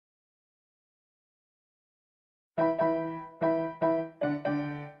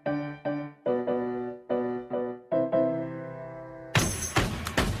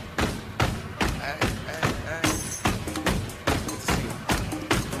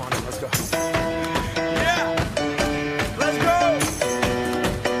Yeah, let's go.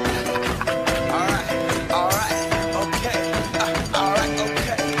 Alright, okay. Alright,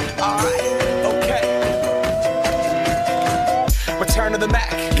 okay. Return to the Mac.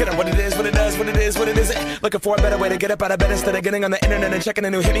 Get up what it is, what it does, what it is, what it isn't. Looking for a better way to get up out of bed instead of getting on the internet and checking a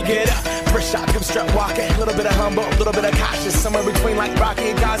new hit. Me get up, first shot, come strut walking. A little bit of humble, a little bit of cautious. Somewhere between like Rocky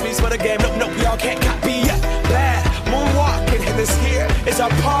and Cosby's for the game. Nope, we all can't copy yet. Bad moonwalking, and this here is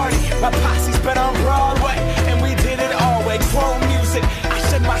our party. My posse's been on Broadway, and we did it all way. Chrome music, I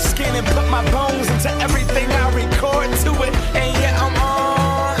shed my skin and put my bones into everything I record to it. And yeah, I'm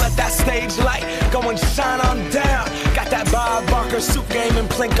on. Let that stage light go and shine on down. Got that Bob Barker suit game and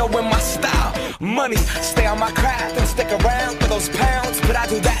Plinko in my style. Money, stay on my craft and stick around for those pounds. But I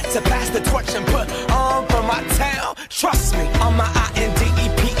do that to pass the torch and put on for my town. Trust me, on my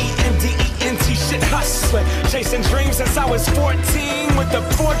INDEPENDENT shit hustling. Chasing dreams since I was 14 with the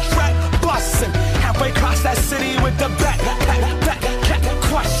 4-track bustin'. Halfway across that city with the back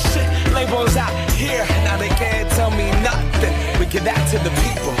crush shit. Labels out here, now they can't tell me nothing. We give that to the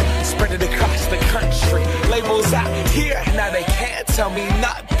people, spread it across the country. Labels out here, now they can't tell me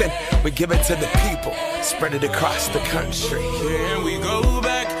nothing. We give it to the people, spread it across the country. Here we go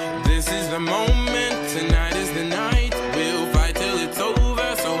back, this is the moment, tonight is the night. We'll fight till it's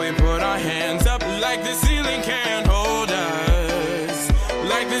over, so we put our hands up like the ceiling can't hold us.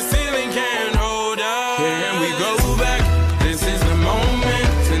 Like the ceiling can't hold us. Here we go back, this is the moment,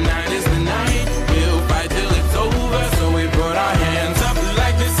 tonight is the night. We'll fight till it's over, so we put our hands up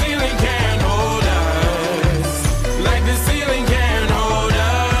like the ceiling can't hold us. Like the ceiling can't hold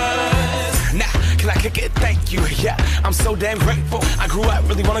us. Now, can I kick it? Thank you, yeah, I'm so damn grateful. I grew up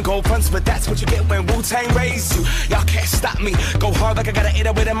really wanna go fronts, but that's what you get when Wu-Tang raised you. Y'all can't stop me, go hard like I got an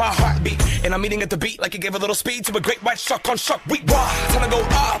 808 in my heartbeat. And I'm eating at the beat like it gave a little speed to a great white shark on shark week. Raw, time to go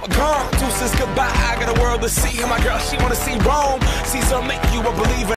off, gone, deuces goodbye. I got a world to see, and my girl, she wanna see Rome. Caesar make you a believer.